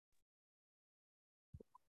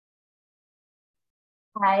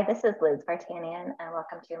Hi, this is Liz Vartanian, and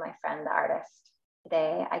welcome to My Friend the Artist.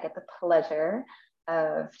 Today, I get the pleasure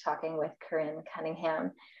of talking with Corinne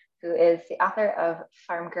Cunningham, who is the author of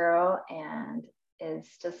Farm Girl and is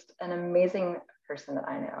just an amazing person that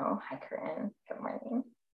I know. Hi, Corinne. Good morning.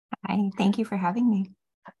 Hi, thank you for having me.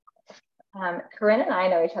 Corinne and I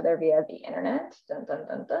know each other via the internet. Dun, dun,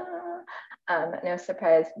 dun, dun. No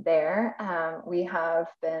surprise there. We have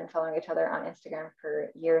been following each other on Instagram for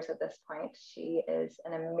years at this point. She is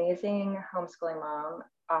an amazing homeschooling mom,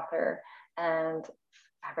 author, and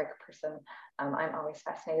fabric person. I'm always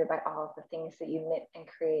fascinated by all of the things that you knit and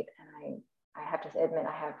create, and I have to admit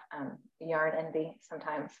I have yarn envy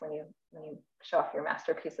sometimes when you show off your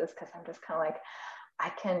masterpieces, because I'm just kind of like,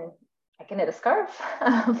 I can knit a scarf.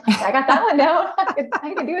 I got that one now.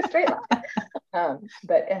 I can do a straight line.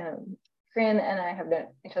 But Corinne and I have known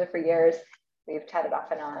each other for years. We've chatted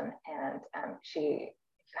off and on. And if you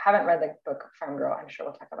haven't read the book Farm Girl, I'm sure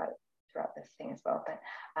we'll talk about it throughout this thing as well. But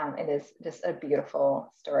it is just a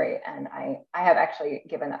beautiful story. And I have actually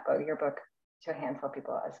given your book, to a handful of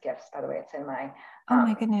people as gifts. By the way, it's in my oh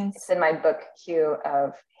my goodness, it's in my book queue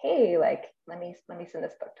of, hey, like let me send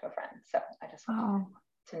this book to a friend. So I just want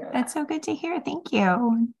to know that's so good to hear. Thank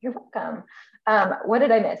you. You're welcome. What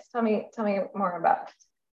did I miss? Tell me more about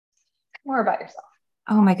yourself.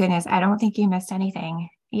 Oh my goodness, I don't think you missed anything.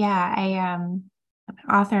 Yeah, I'm an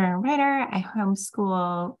author and writer. I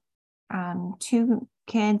homeschool two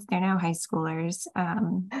kids. They're now high schoolers,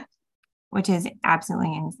 which is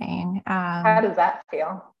absolutely insane. How does that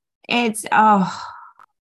feel? It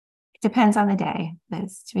depends on the day,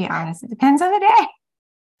 Liz, to be honest. It depends on the day.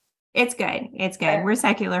 It's good. It's good. We're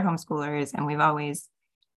secular homeschoolers, and we've always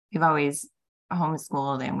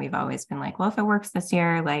homeschooled, and we've always been like, well, if it works this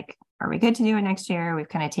year, like, are we good to do it next year? We've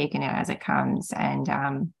kind of taken it as it comes, and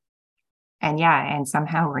yeah, and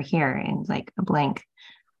somehow we're here in like a blink.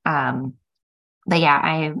 But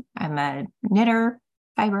yeah, I'm a knitter,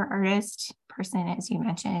 fiber artist person, as you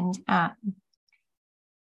mentioned, and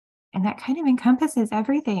that kind of encompasses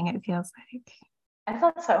everything. It feels like. I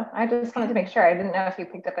thought so. I just wanted to make sure. I didn't know if you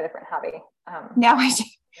picked up a different hobby. No,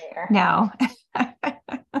 no.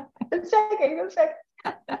 Just checking.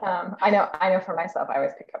 I know for myself, I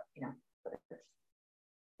always pick up,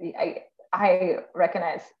 I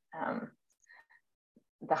recognize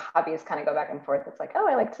the hobbies kind of go back and forth. It's like, oh,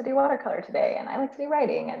 I like to do watercolor today, and I like to do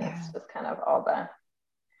writing, and it's just kind of all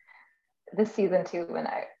this season too. And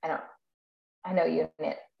I know you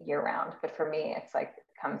knit year round, but for me, it's like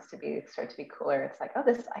start to be cooler. It's like, oh,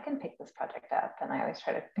 I can pick this project up, and I always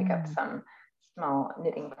try to pick up some small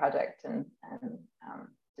knitting project and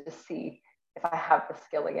just see if I have the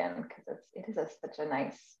skill again, because it is such a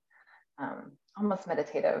nice, almost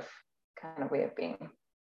meditative kind of way of being.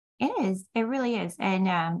 It is. It really is. And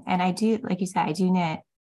I do, like you said, I do knit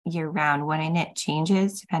year round. When I knit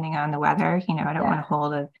changes depending on the weather. I don't want to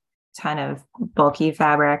hold a ton of bulky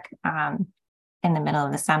fabric in the middle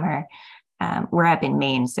of the summer. We're up in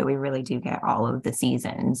Maine, so we really do get all of the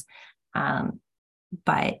seasons.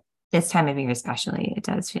 But this time of year especially, it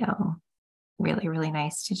does feel really, really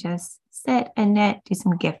nice to just sit and knit, do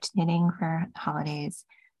some gift knitting for holidays.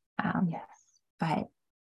 Yes. But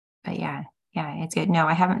yeah, it's good. No,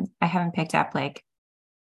 I haven't picked up like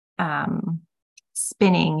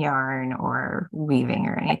spinning yarn or weaving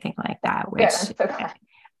or anything like that, which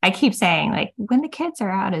I keep saying, like, when the kids are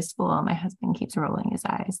out of school, my husband keeps rolling his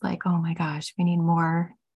eyes like, oh my gosh, we need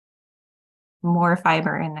more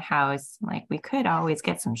fiber in the house. Like, we could always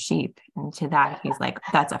get some sheep. And to that, he's like,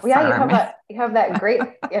 that's a firm. Yeah, you have that great,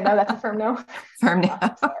 that's a firm no. Firm no.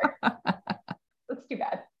 That's too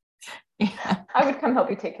bad. Yeah. I would come help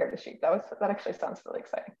you take care of the sheep. That actually sounds really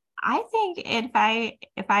exciting. I think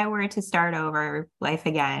if I were to start over life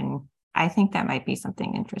again, I think that might be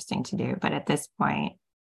something interesting to do. But at this point,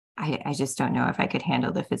 I just don't know if I could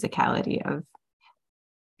handle the physicality of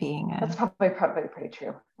being That's probably pretty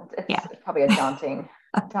true. It's probably a daunting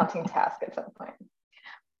task at some point.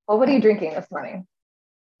 Well, what are you drinking this morning?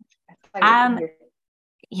 Your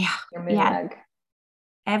mug.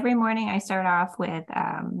 Every morning I start off with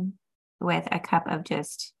a cup of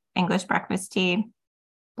just English breakfast tea,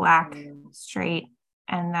 black, straight,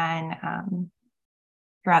 and then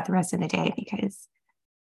throughout the rest of the day, because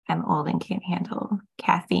I'm old and can't handle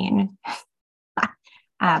caffeine.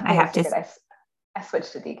 I have to. I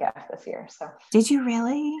switched to decaf this year. So did you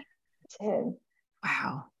really? I did.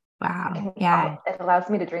 Wow. Yeah. It allows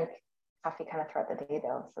me to drink coffee kind of throughout the day,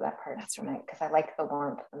 though. So that part's for me, because I like the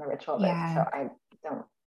warmth and the ritual of it. So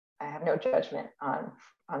I have no judgment on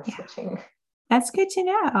switching. That's good to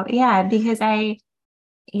know. Yeah, because I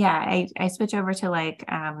switch over to like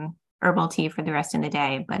herbal tea for the rest of the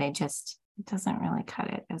day, but it doesn't really cut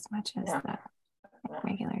it as much as the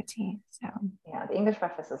regular tea. So yeah, the English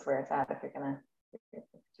breakfast is where it's at if you're gonna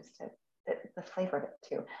just the flavor of it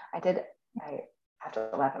too. I have to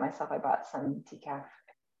laugh at myself. I bought some decaf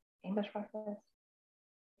English breakfast.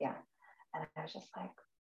 Yeah. And I was just like,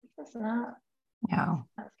 this is not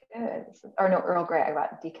that's good. Or no, Earl Grey. I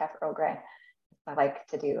bought decaf Earl Grey. I like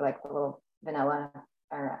to do like the little vanilla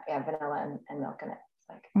and milk in it. It's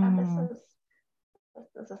like,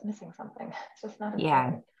 this is missing something. It's just not as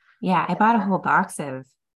good. Yeah. I bought a whole box of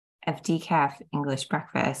decaf English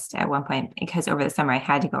breakfast at one point because over the summer I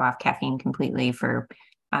had to go off caffeine completely for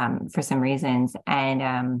some reasons.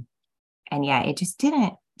 And yeah, it just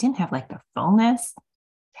didn't have like the fullness.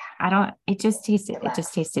 It just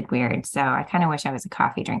tasted weird. So I kind of wish I was a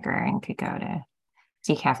coffee drinker and could go to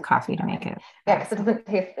decaf coffee to make it. Yeah, because it doesn't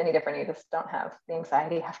taste any different. You just don't have the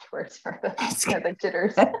anxiety afterwards or the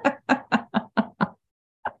jitters.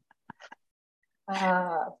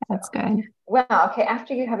 That's good. Well, okay.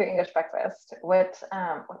 After you have your English breakfast, what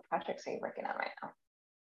projects are you working on right now?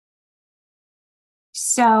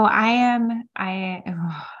 So I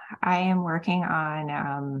am working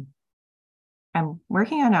on I'm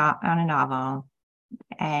working on a novel,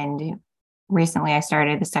 and recently I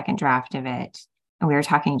started the second draft of it. And we were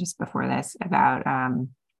talking just before this about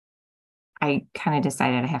I kind of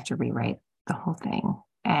decided I have to rewrite the whole thing,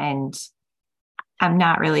 and I'm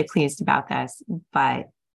not really pleased about this, but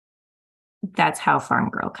that's how Farm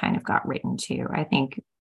Girl kind of got written too. I think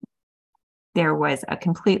there was a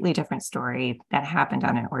completely different story that happened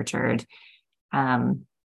on an orchard.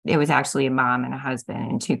 It was actually a mom and a husband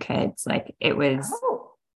and two kids. Like it was,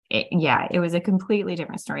 it was a completely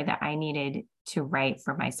different story that I needed to write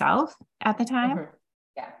for myself at the time. Mm-hmm.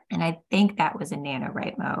 Yeah. And I think that was a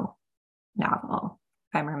NaNoWriMo novel,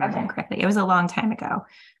 if I'm remembering correctly. It was a long time ago.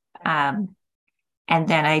 And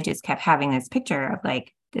then I just kept having this picture of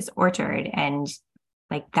like this orchard, and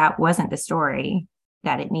like that wasn't the story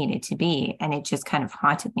that it needed to be. And it just kind of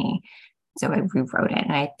haunted me. So I rewrote it.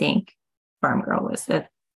 And I think Farm Girl was the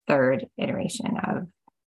third iteration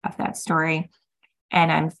of that story.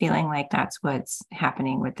 And I'm feeling like that's what's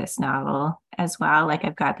happening with this novel as well. Like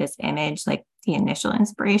I've got this image, like the initial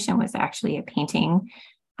inspiration was actually a painting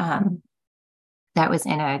that was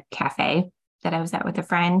in a cafe that I was at with a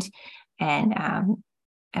friend. And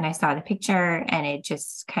I saw the picture, and it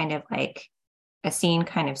just kind of like a scene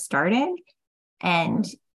kind of started. And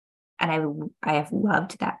I have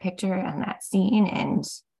loved that picture and that scene. And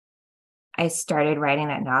I started writing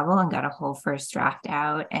that novel and got a whole first draft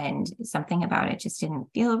out, and something about it just didn't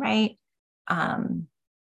feel right. And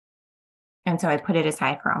so I put it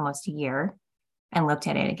aside for almost a year and looked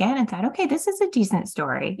at it again and thought, okay, this is a decent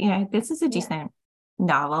story. This is a decent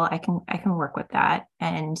novel. I can work with that.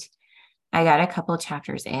 And I got a couple of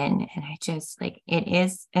chapters in, and I just like, it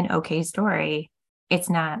is an okay story. It's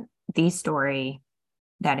not the story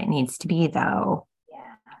that it needs to be though.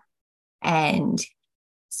 Yeah. And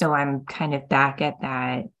so I'm kind of back at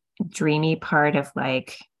that dreamy part of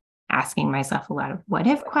like asking myself a lot of what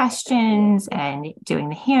if questions and doing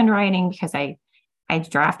the handwriting, because I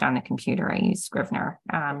draft on the computer. I use Scrivener.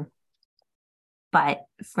 But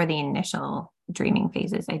for the initial dreaming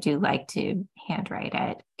phases, I do like to handwrite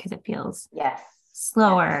it because it feels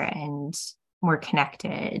slower and more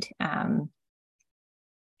connected.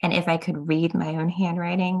 And if I could read my own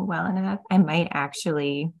handwriting well enough, I might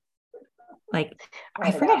actually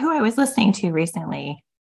I forget who I was listening to recently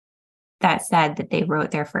that said that they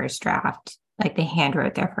wrote their first draft, like they hand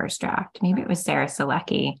wrote their first draft. Maybe it was Sarah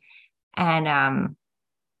Selecki. And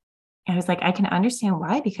I was like, I can understand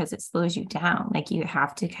why, because it slows you down. Like you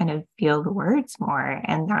have to kind of feel the words more.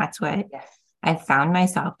 And that's what I found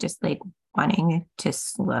myself just like wanting to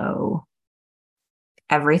slow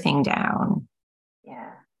everything down.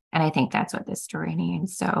 Yeah. And I think that's what this story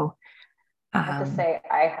needs. So I have to say,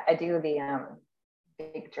 I do the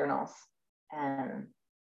big journals, and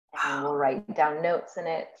we'll write down notes in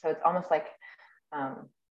it. So it's almost like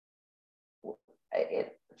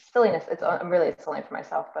silliness. It's only for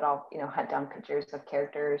myself, but I'll hunt down pictures of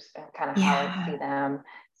characters and kind of how I see them.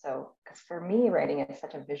 So because for me, writing is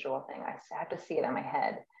such a visual thing. I have to see it in my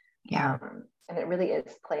head. And it really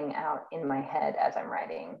is playing out in my head as I'm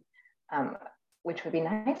writing, which would be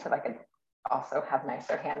nice if I could also have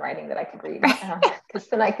nicer handwriting that I could read, because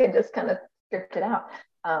then I could just kind of script it out.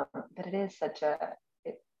 But it is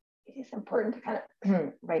it is important to kind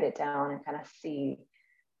of write it down and kind of see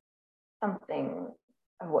something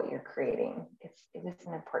of what you're creating. It is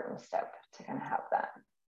an important step to kind of have that.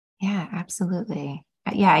 Yeah, absolutely.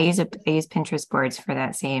 Yeah, I use Pinterest boards for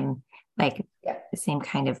that same like Yeah. the same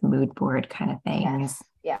kind of mood board kind of Yes. things.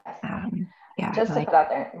 Yes. Yeah, Just to like, put out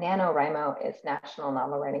there, NaNoWriMo is National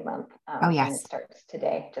Novel Writing Month, oh and it yes. starts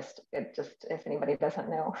today. Just if anybody doesn't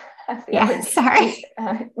know, as the Yeah, average. sorry.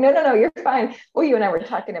 No, you're fine. Well, you and I were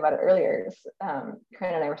talking about it earlier. Corinne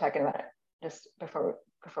and I were talking about it just before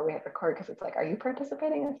we hit record, because it's like, are you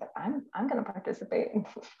participating? And it's like, I'm going to participate.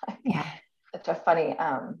 Yeah. Such a funny,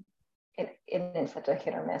 it is such a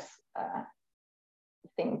hit or miss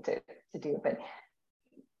thing to do, but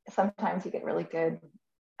sometimes you get really good.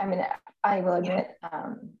 I mean, I will admit,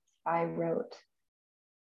 I wrote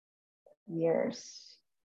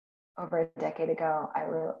over a decade ago, I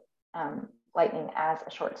wrote Lightning as a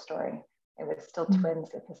short story. It was still twins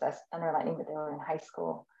that possessed Thunder Lightning, but they were in high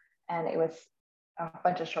school. And it was a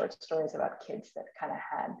bunch of short stories about kids that kind of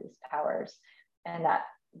had these powers. And that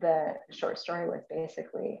the short story was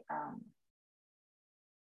basically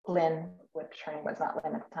Lynn, which her name was not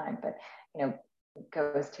Lynn at the time, but,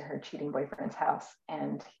 goes to her cheating boyfriend's house,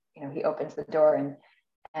 and, he opens the door,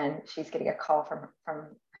 and she's getting a call from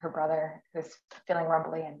her brother, who's feeling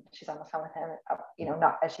rumbly, and she's on the phone with him,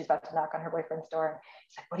 not as she's about to knock on her boyfriend's door. And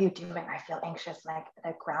he's like, "What are you doing? I feel anxious, and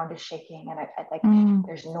the ground is shaking, and I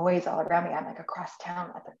there's noise all around me. I'm like across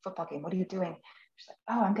town at the football game. What are you doing?" She's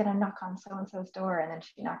like, "Oh, I'm gonna knock on so and so's door." And then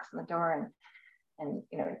she knocks on the door, and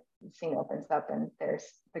the scene opens up, and there's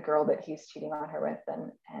the girl that he's cheating on her with,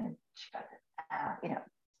 and she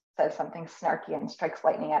says something snarky and strikes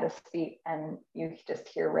lightning at his feet, and you just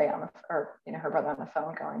hear Ray her brother on the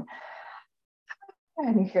phone going,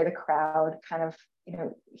 and you hear the crowd kind of,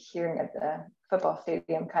 hearing at the football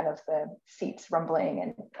stadium, kind of the seats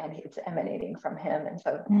rumbling, and it's emanating from him. And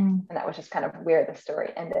so, and that was just kind of where the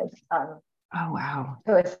story ended. Oh, wow.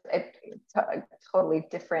 So it's totally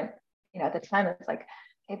different. At the time it's like,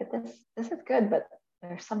 okay, but this is good, but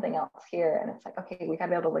there's something else here. And it's like, okay, we got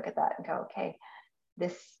to be able to look at that and go, okay,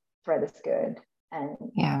 this thread is good. And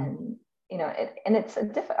it's a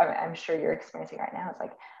different, I'm sure you're experiencing right now. It's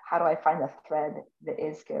like, how do I find the thread that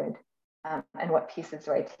is good? And what pieces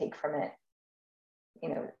do I take from it?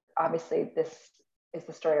 Obviously this is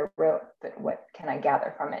the story I wrote, but what can I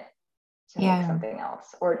gather from it to make something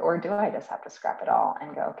else? Or do I just have to scrap it all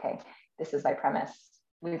and go, okay, this is my premise.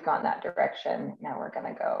 We've gone that direction. Now we're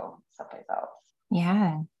going to go someplace else.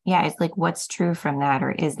 Yeah. It's like, what's true from that?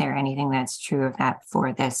 Or is there anything that's true of that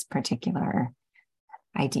for this particular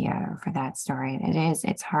idea or for that story?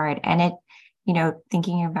 It's hard. And it,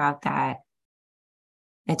 thinking about that,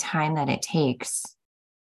 the time that it takes,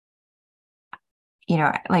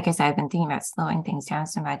 like I said, I've been thinking about slowing things down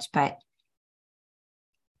so much, but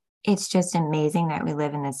it's just amazing that we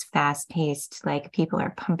live in this fast paced, like people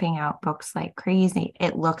are pumping out books like crazy.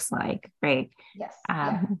 It looks like, right? Yes.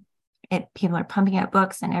 People are pumping out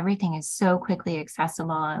books and everything is so quickly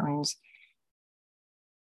accessible, and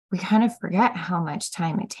we kind of forget how much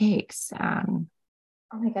time it takes. Oh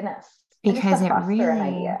my goodness. Because it really, an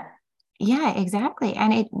idea. Yeah, exactly.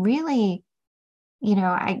 And it really,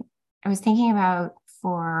 I was thinking about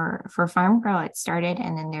for Farm Girl, it started,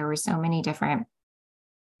 and then there were so many different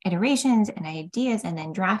iterations and ideas and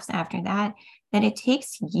then drafts after that it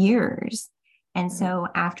takes years. And so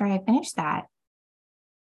after I finished that,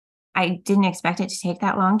 I didn't expect it to take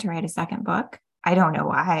that long to write a second book. I don't know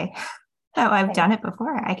why. So I've done it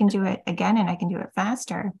before. I can do it again, and I can do it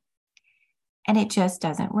faster. And it just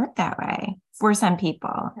doesn't work that way for some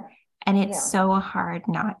people. And it's so hard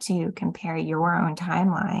not to compare your own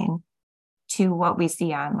timeline to what we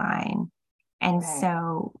see online. And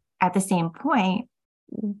so at the same point,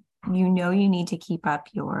 you need to keep up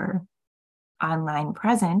your online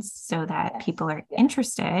presence so that people are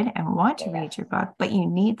interested and want to read your book, but you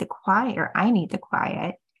need the quiet, or I need the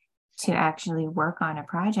quiet to actually work on a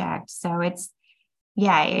project. So it's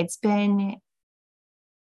been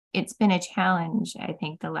a challenge. I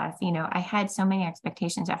think the last, I had so many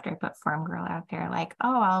expectations after I put Farm Girl out there, like,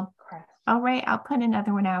 oh, I'll put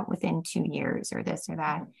another one out within 2 years or this or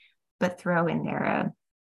that, but throw in there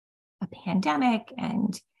a pandemic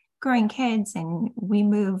and growing kids, and we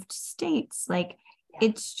moved states. Like,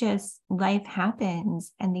 it's just, life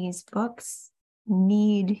happens, and these books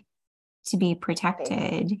need to be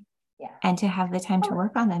protected. And to have the time to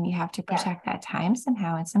work on them, you have to protect that time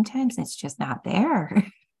somehow. And sometimes it's just not there.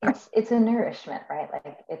 It's a nourishment, right?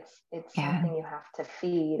 Like it's something you have to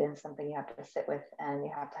feed, and something you have to sit with, and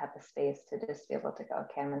you have to have the space to just be able to go,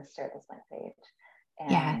 okay, I'm going to stare at this blank page,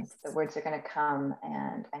 and the words are going to come,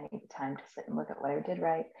 and I need time to sit and look at what I did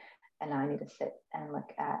right, and now I need to sit and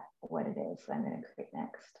look at what it is that I'm going to create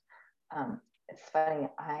next. It's funny,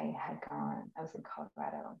 I was in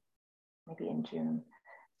Colorado maybe in June,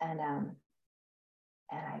 and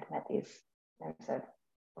and I'd met there's a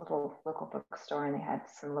little local bookstore, and they had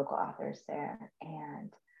some local authors there,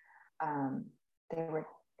 and they were,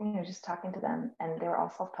 just talking to them, and they were all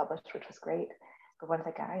self-published, which was great. But one of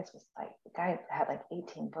the guys the guy had like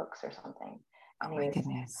 18 books or something. And oh my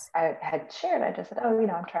goodness. I had shared, I just said, oh,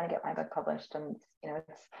 I'm trying to get my book published. And,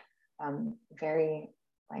 it's very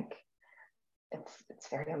like, it's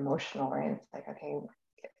very emotional, right? It's like, okay,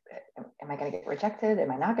 am I going to get rejected?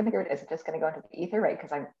 Am I not going to get rejected? Is it just going to go into the ether, right?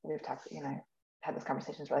 Because we've talked, had these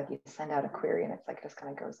conversations where like you send out a query and it's like, it just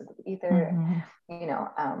kind of goes into the ether,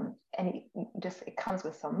 and it comes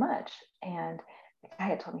with so much. And the guy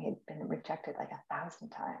had told me he'd been rejected like 1,000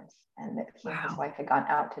 times, and that he and his wife had gone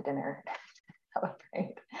out to dinner to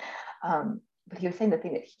celebrate. But he was saying the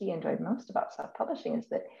thing that he enjoyed most about self-publishing is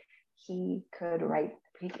that he could write,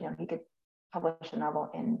 he could publish a novel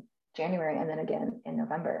in January and then again in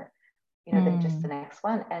November, then just the next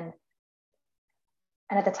one. And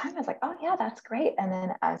at the time I was like, oh yeah, that's great. And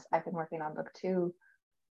then as I've been working on book 2,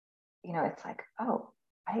 it's like, oh,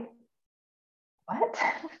 what?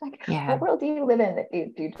 Like, what world do you live in that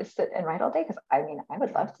do you just sit and write all day? Because I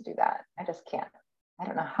would love to do that. I just can't. I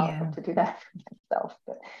don't know how to do that for myself,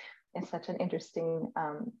 but it's such an interesting,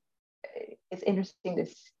 it's interesting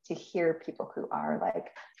to hear people who are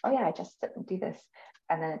like, oh yeah, I just sit and do this.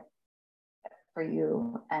 And then for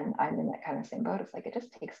you, and I'm in that kind of same boat, it's like, it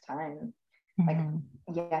just takes time. Like,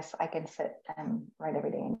 yes, I can sit and write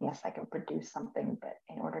every day, and yes, I can produce something, but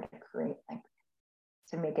in order to create, like,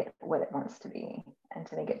 to make it what it wants to be and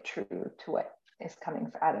to make it true to what is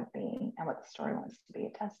coming out of me and what the story wants to be,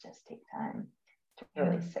 it does just take time to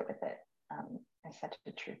really sit with it. It's such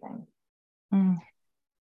a true thing.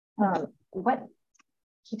 What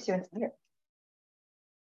keeps you inspired?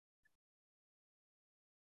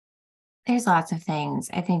 There's lots of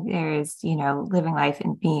things. I think there's, living life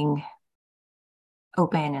and being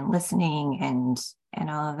open and listening and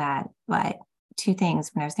all of that. But 2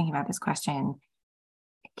 things when I was thinking about this question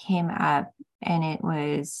came up, and it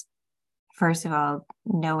was, first of all,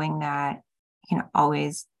 knowing that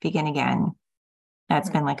always begin again. That's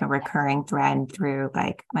been like a recurring thread through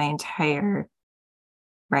like my entire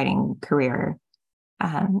writing career,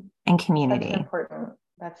 and community.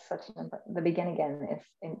 That's such an important, the begin again is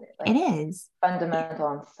it is fundamental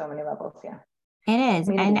on so many levels. Yeah, it is.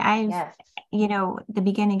 Community. And I've the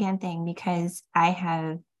begin again thing, because I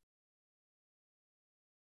have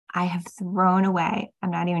thrown away,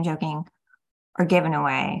 I'm not even joking, or given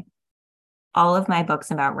away all of my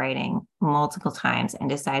books about writing multiple times and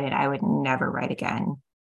decided I would never write again,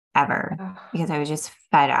 ever, because I was just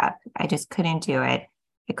fed up. I just couldn't do it.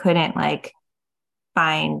 I couldn't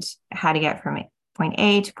find how to get from point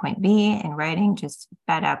A to point B in writing, just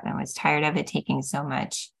fed up and was tired of it taking so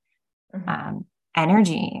much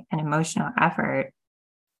energy and emotional effort,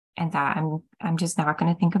 and that I'm just not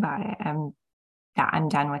going to think about it. I'm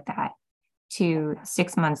done with that. To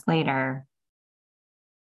 6 months later,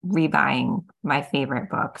 rebuying my favorite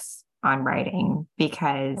books on writing,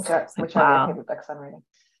 because which are your favorite books on writing?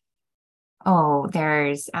 Oh,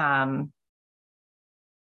 there's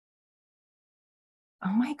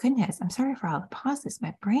oh my goodness, I'm sorry for all the pauses.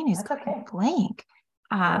 My brain is blank.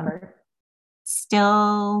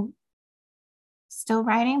 Still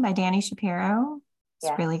Writing by Danny Shapiro.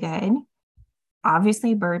 It's really good.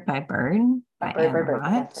 Obviously, Bird by Bird by Anne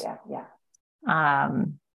Lamott. Yeah.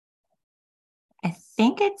 I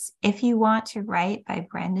think it's If You Want to Write by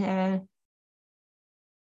Brenda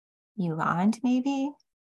Euland, maybe.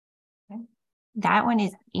 Okay. That one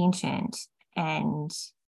is ancient and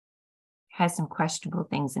has some questionable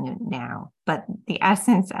things in it now, but the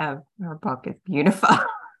essence of her book is beautiful.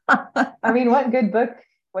 I mean, what good book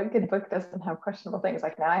doesn't have questionable things?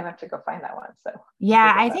 Like, now I have to go find that one. So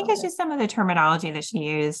yeah, I think it's just some of the terminology that she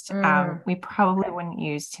used. We probably wouldn't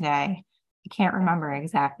use today. I can't remember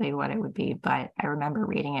exactly what it would be, but I remember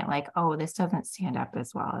reading it like, oh, this doesn't stand up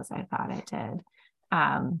as well as I thought it did.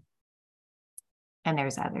 And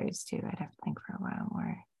there's others too. I'd have to think for a while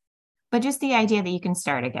more. But just the idea that you can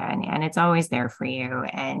start again and it's always there for you.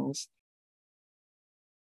 And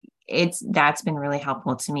that's been really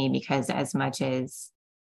helpful to me, because as much as,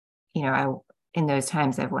 in those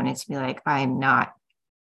times I've wanted to be like, I'm not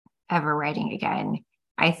ever writing again,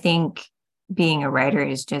 I think being a writer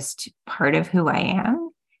is just part of who I am.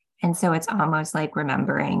 And so it's almost like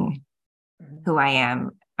remembering who I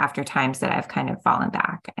am after times that I've kind of fallen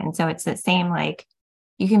back. And so it's the same, like,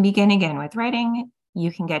 you can begin again with writing.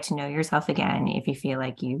 You can get to know yourself again if you feel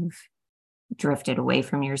like you've drifted away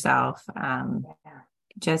from yourself.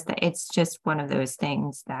 It's just one of those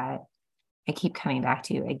things that I keep coming back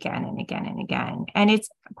to again and again and again. And it's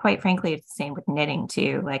quite frankly, it's the same with knitting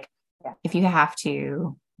too. Like if you have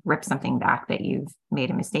to rip something back that you've made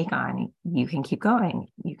a mistake on, you can keep going.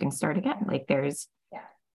 You can start again. Like there's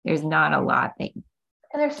not a lot that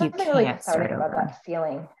and there's you something really can't start cathartic about over. that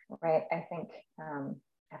feeling, right? I think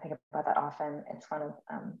about that often. It's one of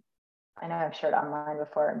I know I've shared online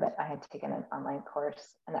before, but I had taken an online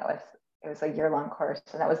course, and it was a year-long course,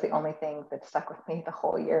 and that was the only thing that stuck with me the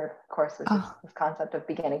whole year. Course was just this concept of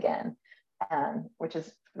begin again, which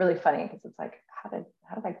is really funny because it's like, how did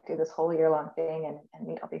I do this whole year-long thing and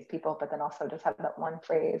meet all these people, but then also just have that one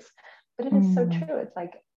phrase? But it is so true. It's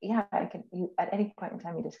like, I can. You at any point in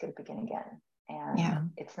time, you just get to begin again,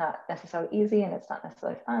 and it's not necessarily easy, and it's not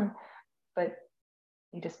necessarily fun, but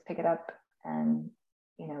you just pick it up, and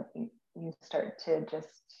you start to just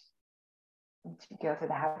go through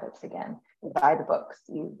the habits again. You buy the books,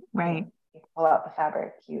 you pull out the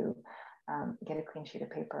fabric, you get a clean sheet of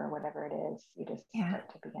paper, whatever it is, you just start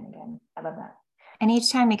to begin again. I love that. And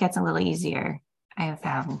each time it gets a little easier, I have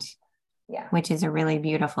found, which is a really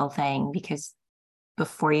beautiful thing, because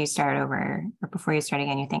before you start over or before you start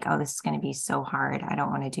again, you think, oh, this is going to be so hard. I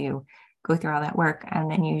don't want to go through all that work.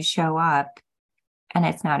 And then you show up and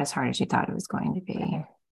it's not as hard as you thought it was going to be.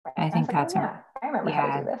 Right. I think that's I remember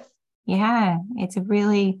how to do this. Yeah, it's a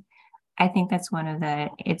really, I think that's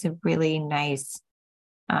it's a really nice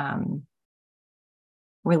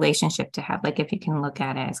relationship to have. Like if you can look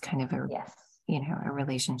at it as kind of a, a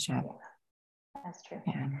relationship. Yeah, that's true.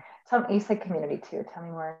 Yeah. So you said community too. Tell me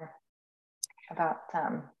more about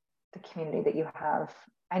the community that you have.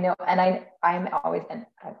 I know, and I'm always, and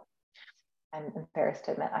I'm embarrassed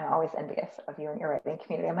to admit, I'm always envious of you and your writing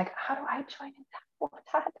community. I'm like, how do I join in that?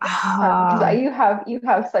 Because you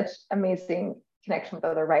have such amazing connection with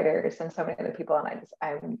other writers and so many other people,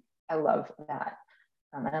 and I love that,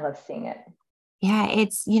 and I love seeing it. Yeah,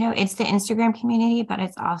 it's it's the Instagram community, but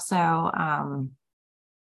it's also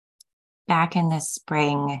back in the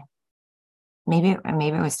spring, maybe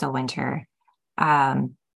it was still winter.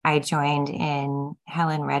 I joined in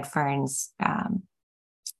Helen Redfern's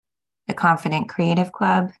the Confident Creative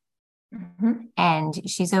Club. And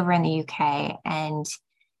she's over in the UK. And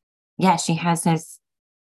she has this,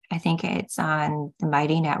 I think it's on the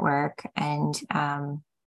Mighty Network. And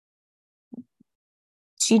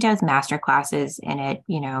she does master classes in it,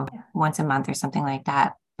 once a month or something like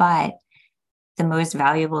that. But the most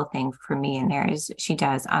valuable thing for me in there is she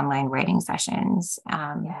does online writing sessions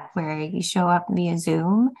where you show up via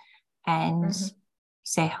Zoom and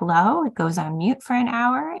say hello. It goes on mute for an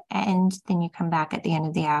hour, and then you come back at the end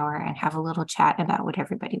of the hour and have a little chat about what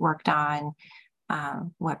everybody worked on,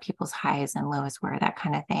 what people's highs and lows were, that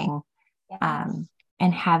kind of thing.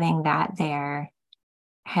 And having that there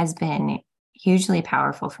has been hugely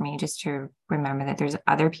powerful for me, just to remember that there's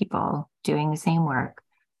other people doing the same work,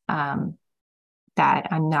 that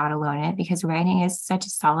I'm not alone in it, because writing is such a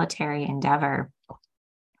solitary endeavor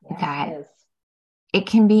that it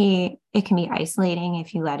can be isolating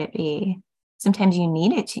if you let it be. Sometimes you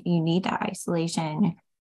need that isolation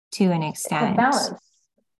to an extent. It's a balance.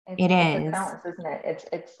 It's a balance, isn't it?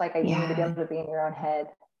 It's like you need to be able to be in your own head.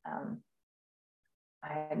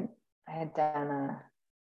 I had done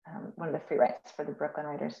one of the free writes for the Brooklyn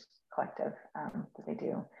Writers Collective that they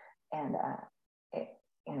do, and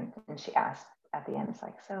and she asked at the end, it's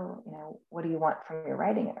like, so, what do you want from your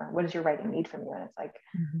writing, or what does your writing need from you? And it's like,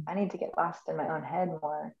 I need to get lost in my own head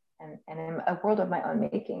more, and in a world of my own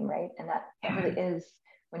making, right? And that really is,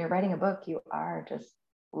 when you're writing a book, you are just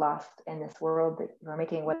lost in this world that you're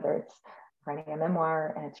making, whether it's writing a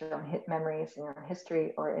memoir and it's your own memories and your own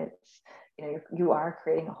history, or it's, you are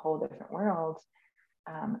creating a whole different world.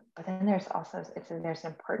 But then there's also, there's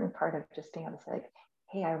an important part of just being able to say, like,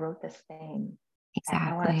 hey, I wrote this thing. Exactly.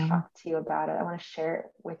 And I want to talk to you about it. I want to share it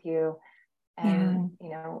with you. And,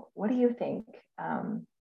 what do you think?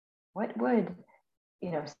 What would,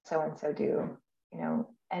 so-and-so do,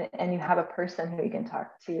 and you have a person who you can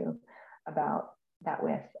talk to about that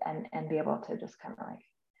with, and be able to just kind of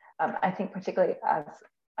like, I think particularly and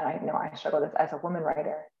I know I struggle with this as a woman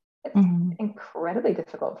writer, it's incredibly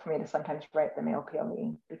difficult for me to sometimes write the male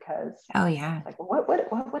POV, because like, what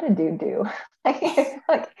would a dude do? Like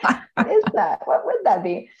what is that? What would that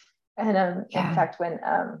be? And in fact, when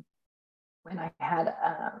I had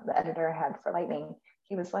the editor I had for Lightning,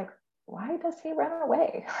 he was like, why does he run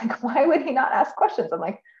away? Like, why would he not ask questions? I'm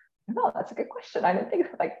like, no, that's a good question. I didn't think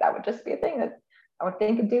like that would just be a thing that I would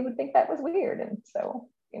think a dude would think that was weird. And so,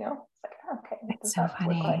 it's like, okay, it's so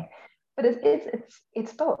funny. Like? But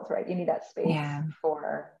it's both, right? You need that space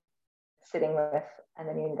for sitting with, and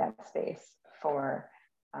then you need that space for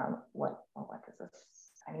what is this?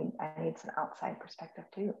 I need some outside perspective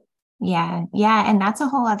too. Yeah. Yeah. And that's a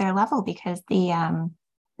whole other level, because the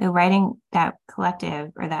writing, that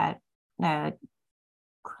collective, or that the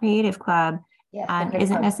creative club, Yes,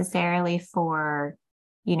 isn't necessarily for,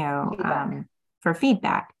 feedback. For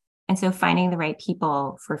feedback. And so finding the right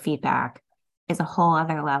people for feedback is a whole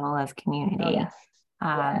other level of community. Oh, yes.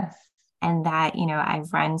 Yes. And that,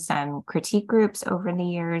 I've run some critique groups over the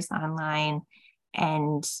years online,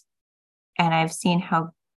 and I've seen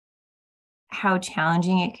how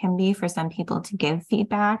challenging it can be for some people to give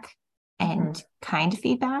feedback, and kind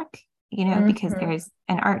feedback, because there's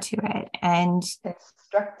an art to it, and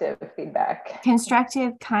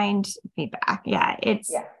constructive, kind feedback. Yeah.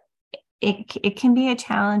 It can be a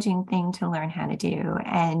challenging thing to learn how to do.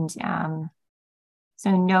 And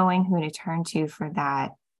so knowing who to turn to for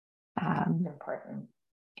that, important.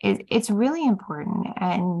 It's really important.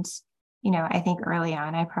 And, I think early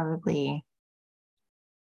on, I'm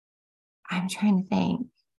trying to think.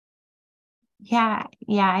 Yeah.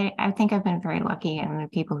 I think I've been very lucky in the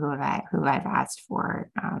people who I've asked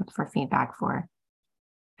for feedback for.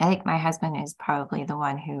 I think my husband is probably the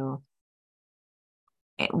one who,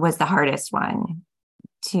 it was the hardest one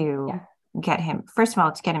to get him, first of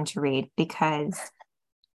all, to get him to read, because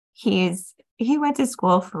he went to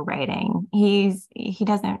school for writing. He's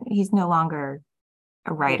no longer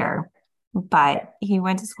a writer, but he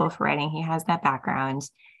went to school for writing. He has that background.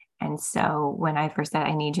 And so when I first said,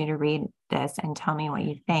 I need you to read this and tell me what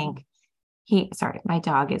you think, my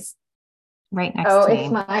dog is right next to me. Oh,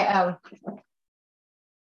 it's my,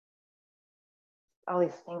 all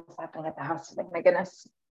these things happening at the house. Like, my goodness.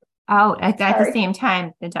 Oh, at the same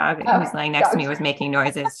time, the dog who's laying next to me was making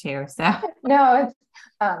noises too. So no,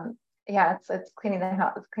 it's cleaning the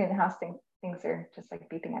house. It's cleaning the house. Things are just like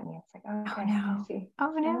beeping at me. It's like, oh, okay, no. I see.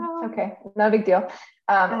 Oh no. It's okay. No big deal.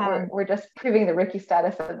 We're just proving the rookie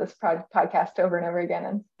status of this podcast over and over again,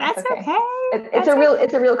 and that's okay.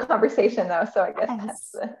 It's a real conversation though. So I guess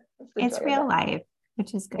that's it's real life,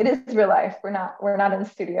 which is good. It is real life. We're not in the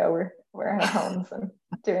studio. We're in our homes and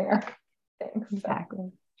doing our things. So.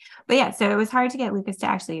 Exactly. But yeah, so it was hard to get Lucas to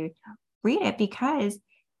actually read it, because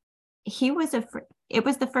it was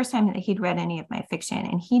the first time that he'd read any of my fiction,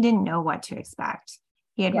 and he didn't know what to expect.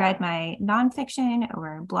 He had read my nonfiction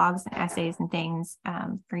or blogs and essays and things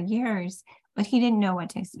for years, but he didn't know what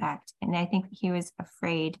to expect. And I think he was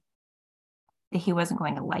afraid that he wasn't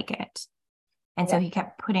going to like it. And so he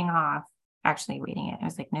kept putting off actually reading it. I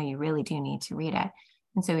was like, no, you really do need to read it.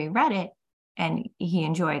 And so he read it and he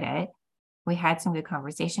enjoyed it. We had some good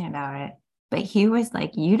conversation about it, but he was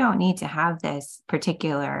like, you don't need to have this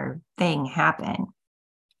particular thing happen.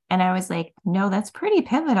 And I was like, no, that's pretty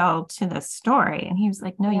pivotal to the story. And he was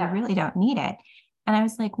like, no, you really don't need it. And I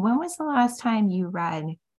was like, when was the last time you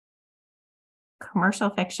read commercial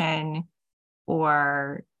fiction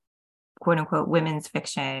or quote unquote women's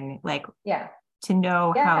fiction, like to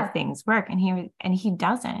know how things work? And he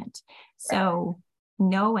doesn't. So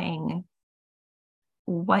knowing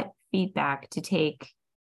what feedback to take,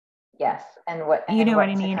 and what what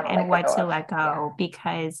I mean, and what to let go,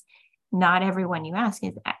 because not everyone you ask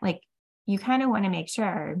is like, you kind of want to make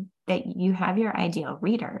sure that you have your ideal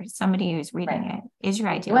reader. Somebody who's reading it is your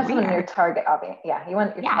ideal reader. You want your target audience. Yeah, you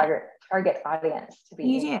want your target audience to be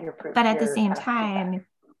your proof. But at the same time,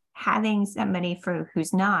 having somebody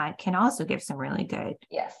who's not can also give some really good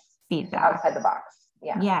feedback outside the box.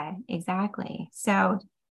 Yeah, exactly. So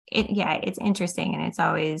it's interesting, and it's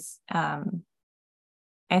always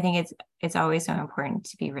I think it's always so important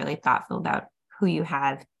to be really thoughtful about who you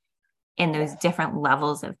have in those different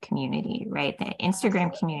levels of community, right? The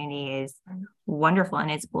Instagram community is wonderful, and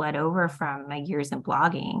it's bled over from my years of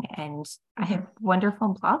blogging, and I have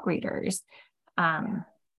wonderful blog readers, and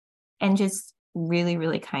just really,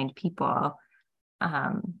 really kind people.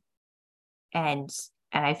 And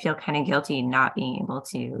I feel kind of guilty not being able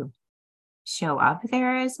to show up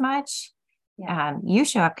there as much. You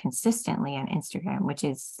show up consistently on Instagram, which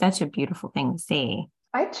is such a beautiful thing to see.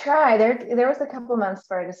 I try. There was a couple months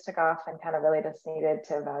where I just took off and kind of really just needed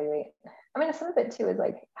to evaluate. I mean, some of it too is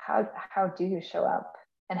like, how do you show up,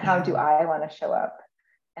 and how do I want to show up,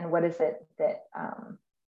 and what is it that I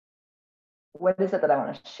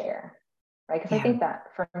want to share, right? Because I think that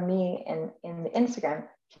for me in the Instagram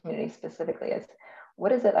community specifically is,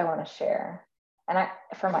 what is it I want to share? And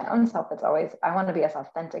for my own self, it's always, I want to be as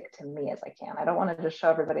authentic to me as I can. I don't want to just show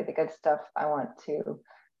everybody the good stuff. I want to,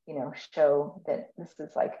 show that this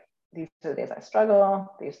is like, these are the days I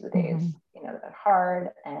struggle. These are the days, that are hard.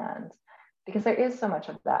 And because there is so much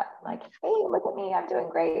of that, like, hey, look at me, I'm doing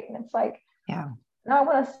great. And it's like, no, I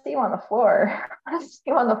want to see you on the floor. I want to see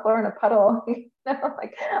you on the floor in a puddle.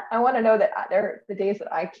 Like I want to know that there are the days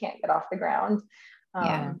that I can't get off the ground,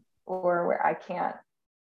 Yeah. or where I can't,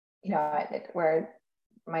 where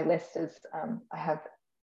my list is, I have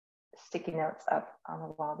sticky notes up on the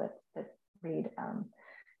wall that read,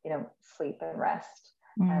 sleep and rest,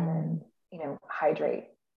 and Mm. then, hydrate,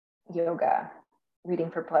 yoga,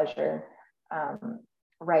 reading for pleasure,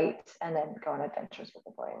 write, and then go on adventures with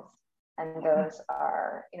the boys. And Yeah. those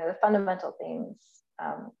are, the fundamental things.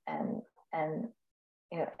 And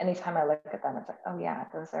anytime I look at them, it's like, oh yeah,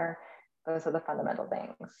 those are the fundamental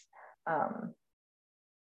things. Um,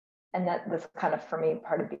 and that's kind of, for me,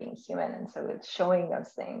 part of being human. And so it's showing those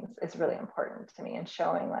things is really important to me, and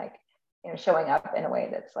showing, like, showing up in a way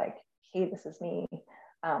that's like, hey, this is me.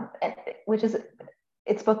 And which is,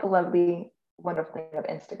 it's both the lovely, wonderful thing of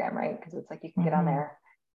Instagram, right? Because it's like you can get on Mm-hmm. there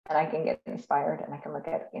and I can get inspired, and I can look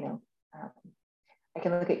at, I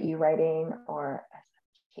can look at you writing, or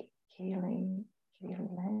Kaylee,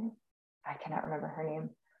 I cannot remember her name.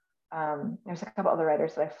 There's a couple other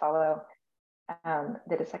writers that I follow,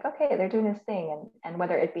 that it's like, okay, they're doing this thing, and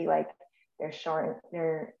whether it be like they're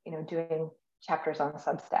doing chapters on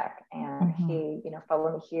Substack, and Mm-hmm. hey,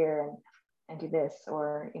 follow me here, and do this,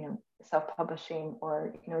 or self-publishing,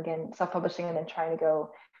 or again, self-publishing and then trying to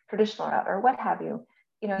go traditional route, or what have you.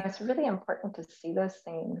 It's really important to see those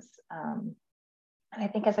things, and I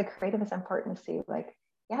think as a creative, it's important to see, like,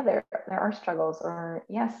 yeah, there are struggles, or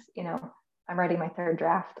yes, I'm writing my third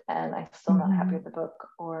draft and I'm still not happy Mm-hmm. with the book,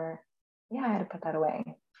 or yeah, I had to put that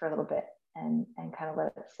away for a little bit, and kind of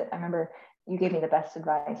let it sit. I remember you gave me the best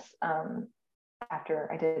advice,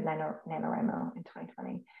 after I did NaNoWriMo in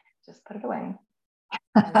 2020. Just put it away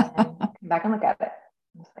and then come back and look at it.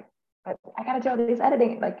 I'm just like, but I got to do all these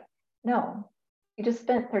editing. Like, no, you just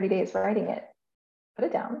spent 30 days writing it. Put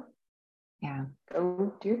it down, Yeah.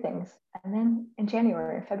 go do your things, and then in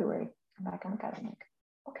January or February, come back and look at it. I'm like,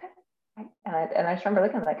 okay. And I just remember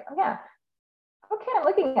looking, like, oh yeah, okay, I'm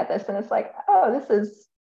looking at this, and it's like, oh, this is,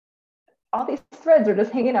 all these threads are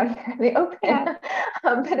just hanging out here in the open. Yeah.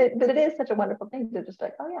 But it is such a wonderful thing to just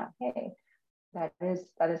like, oh yeah, hey, that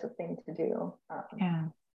is a thing to do. Yeah.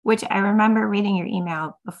 Which I remember reading your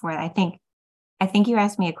email before. I think you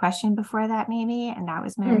asked me a question before that, maybe, and that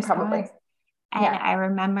was my Probably, response. And yeah, I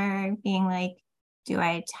remember being like, do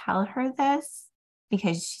I tell her this?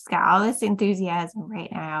 Because she's got all this enthusiasm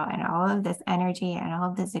right now and all of this energy and all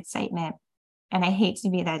of this excitement. And I hate to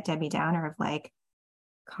be that Debbie Downer of like,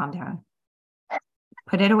 calm down,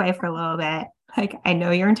 put it away for a little bit. Like, I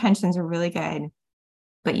know your intentions are really good,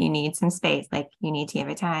 but you need some space. Like, you need to give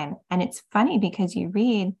it time. And it's funny because you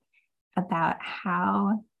read about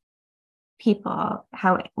how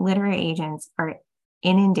literary agents are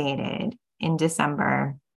inundated in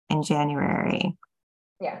December and January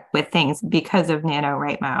yeah. with things because of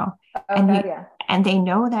NaNoWriMo. Oh And God, you yeah, and they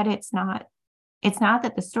know that it's not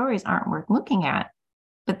that the stories aren't worth looking at,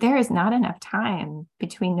 but there is not enough time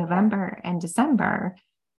between yeah. November and December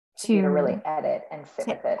For you to really to edit and sit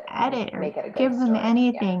to with it and edit or make it a good give them story. Yeah,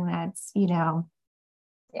 anything that's, yeah,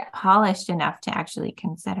 polished enough to actually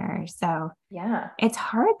consider. So yeah. it's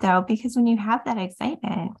hard though, because when you have that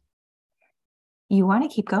excitement, you want to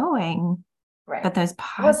keep going, Right. but those Well,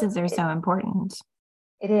 pauses are so important.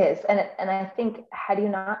 it is, and I think, had you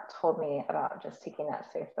not told me about just taking that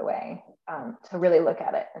space away, to really look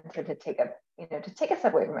at it, and to take a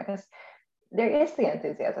step away from it, because there is the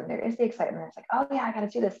enthusiasm, there is the excitement. It's like, oh yeah, I got to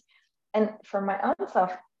do this. And for my own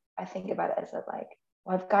self, I think about it as a, like,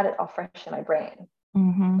 well, I've got it all fresh in my brain.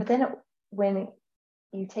 Mm-hmm. But then when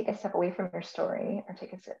you take a step away from your story, or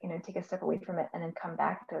take a step away from it, and then come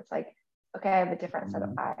back to, it's like, okay, I have a different set of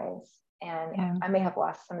eyes, and Yeah. I may have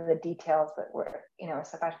lost some of the details that were,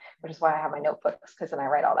 stuff, which is why I have my notebooks, because then I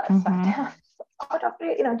write all that stuff Mm-hmm. down. Oh, don't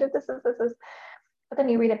forget, do this. But then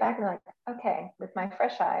you read it back and you're like, okay, with my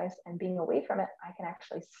fresh eyes and being away from it, I can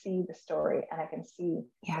actually see the story, and I can see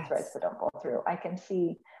the threads Yes. that don't fall through. I can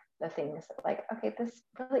see the things that, like, okay, this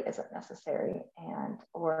really isn't necessary,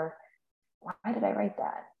 or why did I write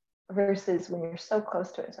that? Versus when you're so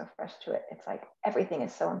close to it, so fresh to it, it's like everything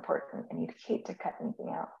is so important, and you'd hate to cut anything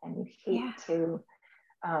out, and you Yeah. hate to,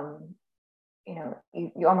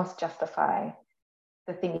 you almost justify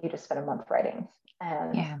the thing you just spent a month writing.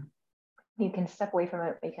 And Yeah. you can step away from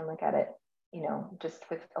it, you can look at it, just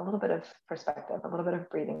with a little bit of perspective, a little bit of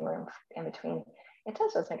breathing room in between. It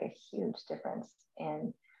does just make a huge difference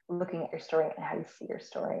in looking at your story and how you see your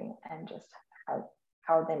story, and just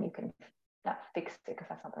how then you can not fix it, because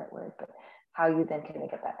that's not the right word, but how you then can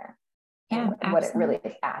make it better, Yeah. and what it really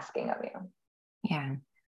is Absolutely. asking of you. Yeah.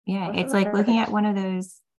 Yeah. What's It's like another looking good? at one of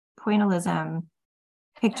those pointillism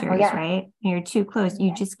pictures, yeah. right? You're too close.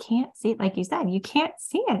 You just can't see it. Like you said, you can't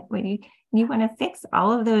see it when you want to fix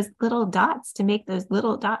all of those little dots to make those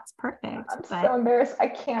little dots perfect. I'm so embarrassed. I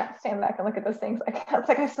can't stand back and look at those things. I can't. It's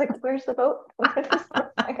like I was like, where's the boat?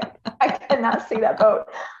 I cannot see that boat.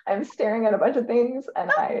 I'm staring at a bunch of things, and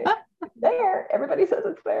there. Everybody says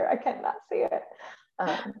it's there. I cannot see it.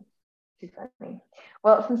 Too funny.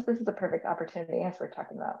 Well, since this is a perfect opportunity, as we're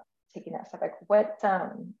talking about taking that step back, what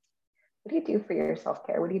do you do for your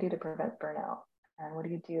self-care? What do you do to prevent burnout? And what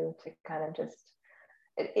do you do to kind of just,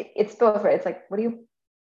 it's both, right? It's like, what do you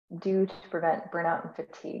do to prevent burnout and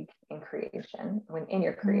fatigue in creation in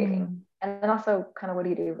your creating? And then also kind of what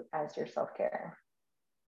do you do as your self-care?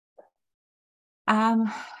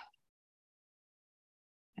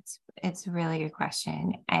 It's a really good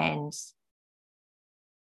question. And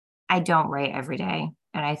I don't write every day.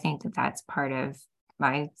 And I think that that's part of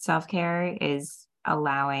my self-care is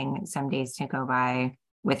allowing some days to go by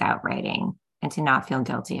without writing and to not feel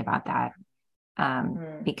guilty about that.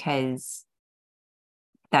 Because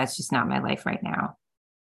that's just not my life right now.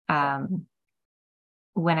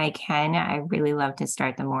 When I can, I really love to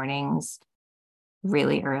start the mornings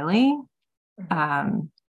really early,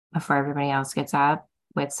 before everybody else gets up,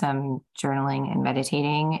 with some journaling and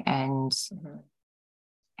meditating, and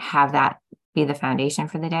have that be the foundation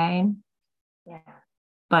for the day. Yeah.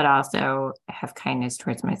 But also have kindness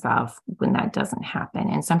towards myself when that doesn't happen.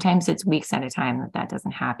 And sometimes it's weeks at a time that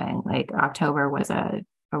doesn't happen. Like October was a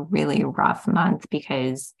really rough month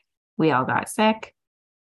because we all got sick.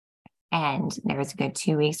 And there was a good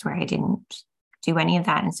 2 weeks where I didn't do any of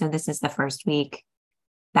that. And so this is the first week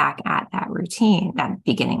back at that routine, that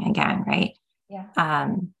beginning again, right? Yeah.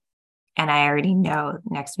 And I already know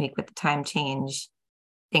next week with the time change,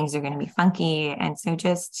 things are going to be funky. And so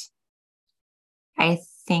I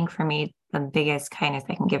think for me, the biggest kindness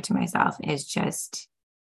I can give to myself is just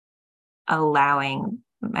allowing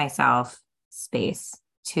myself space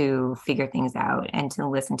to figure things out and to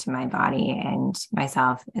listen to my body and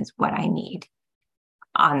myself is what I need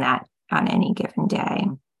on any given day,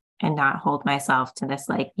 and not hold myself to this,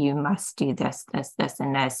 like, you must do this,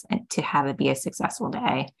 and this, and to have it be a successful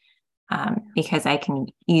day. Because I can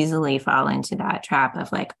easily fall into that trap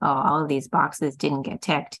of like, oh, all of these boxes didn't get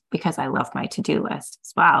ticked because I love my to-do list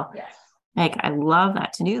as well. Yes. Like, I love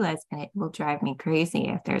that to-do list, and it will drive me crazy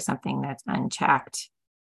if there's something that's unchecked.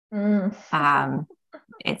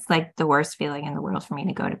 It's like the worst feeling in the world for me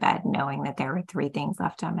to go to bed knowing that there were 3 things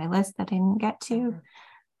left on my list that I didn't get to.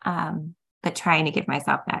 But trying to give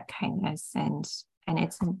myself that kindness, and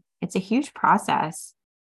it's a huge process,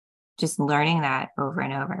 just learning that over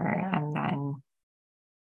and over. And then,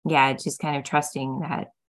 just kind of trusting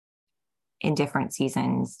that in different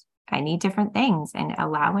seasons, I need different things, and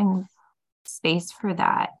allowing space for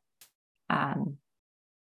that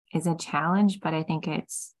is a challenge, but I think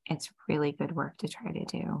it's really good work to try to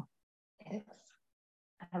do. It is.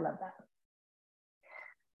 I love that.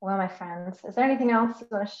 Well, my friends, is there anything else you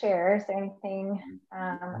want to share? Is there anything,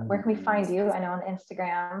 where can we find you? I know on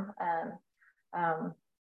Instagram,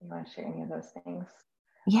 you want to share any of those things?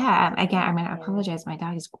 Yeah, again, I'm going to apologize. My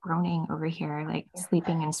dog is groaning over here, like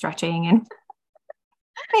sleeping and stretching and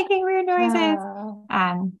making weird noises.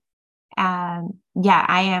 I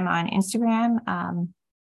am on Instagram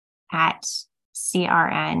at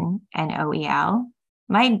CRNNOEL.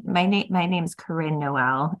 My name is Corinne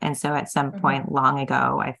Noel. And so at some point long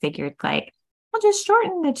ago, I figured, like, I'll just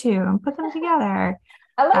shorten the two and put them together.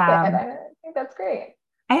 I like it. I think that's great.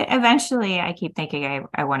 I keep thinking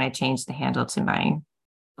I want to change the handle to my,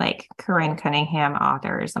 like, Corinne Cunningham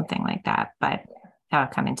author or something like that, but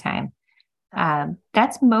that'll come in time.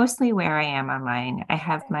 That's mostly where I am online. I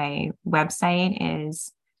have my website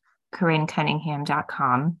is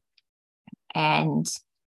CorinneCunningham.com. And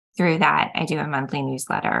through that, I do a monthly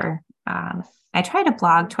newsletter. I try to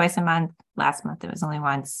blog twice a month. Last month, it was only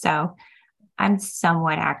once. So I'm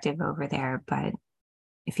somewhat active over there. But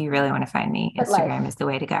if you really want to find me, Instagram is the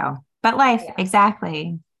way to go. But life,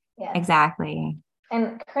 exactly. Yeah. Exactly.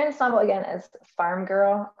 And Corinne's novel, again, is Farm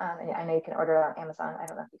Girl. I know you can order it on Amazon. I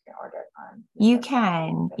don't know if you can order it on. You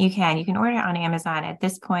can order it on Amazon at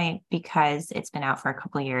this point, because it's been out for a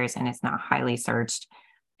couple of years and it's not highly searched.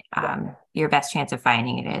 Your best chance of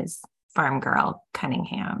finding it is Farm Girl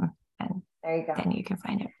Cunningham, and there you go. Then you can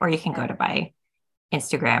find it, or you can go to my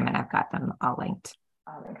Instagram, and I've got them all linked.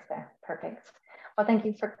 All links there. Perfect. Well, thank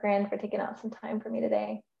you, Corinne, for taking out some time for me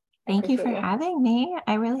today. Thank you for having me.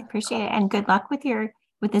 I really appreciate it, and good luck with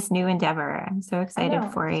this new endeavor. I'm so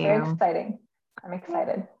excited for you. It's very exciting. I'm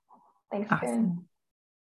excited. Thanks, Corinne.